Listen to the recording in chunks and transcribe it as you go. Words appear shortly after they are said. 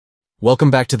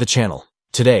Welcome back to the channel.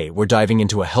 Today, we're diving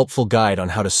into a helpful guide on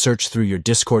how to search through your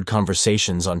Discord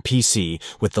conversations on PC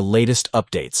with the latest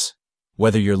updates.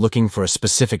 Whether you're looking for a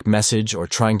specific message or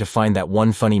trying to find that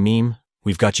one funny meme,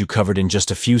 we've got you covered in just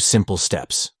a few simple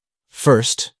steps.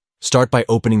 First, start by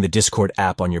opening the Discord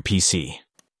app on your PC.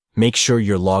 Make sure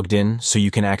you're logged in so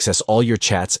you can access all your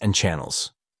chats and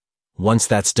channels. Once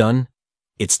that's done,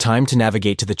 it's time to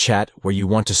navigate to the chat where you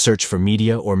want to search for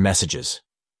media or messages.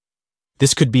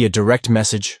 This could be a direct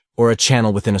message or a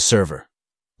channel within a server.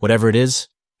 Whatever it is,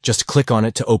 just click on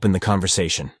it to open the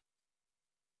conversation.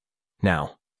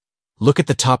 Now, look at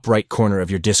the top right corner of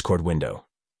your Discord window.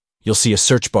 You'll see a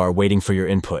search bar waiting for your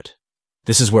input.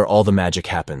 This is where all the magic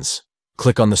happens.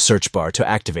 Click on the search bar to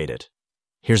activate it.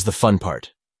 Here's the fun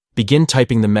part. Begin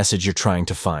typing the message you're trying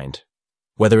to find.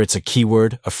 Whether it's a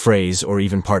keyword, a phrase, or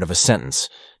even part of a sentence,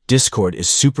 Discord is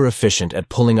super efficient at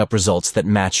pulling up results that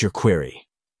match your query.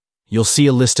 You'll see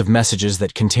a list of messages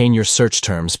that contain your search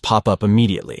terms pop up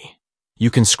immediately.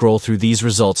 You can scroll through these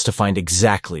results to find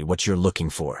exactly what you're looking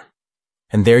for.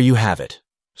 And there you have it.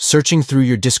 Searching through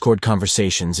your Discord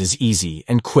conversations is easy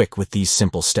and quick with these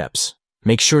simple steps.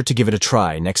 Make sure to give it a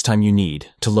try next time you need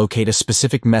to locate a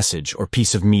specific message or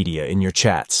piece of media in your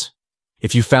chats.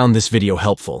 If you found this video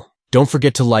helpful, don't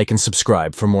forget to like and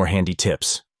subscribe for more handy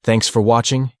tips. Thanks for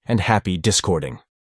watching and happy Discording.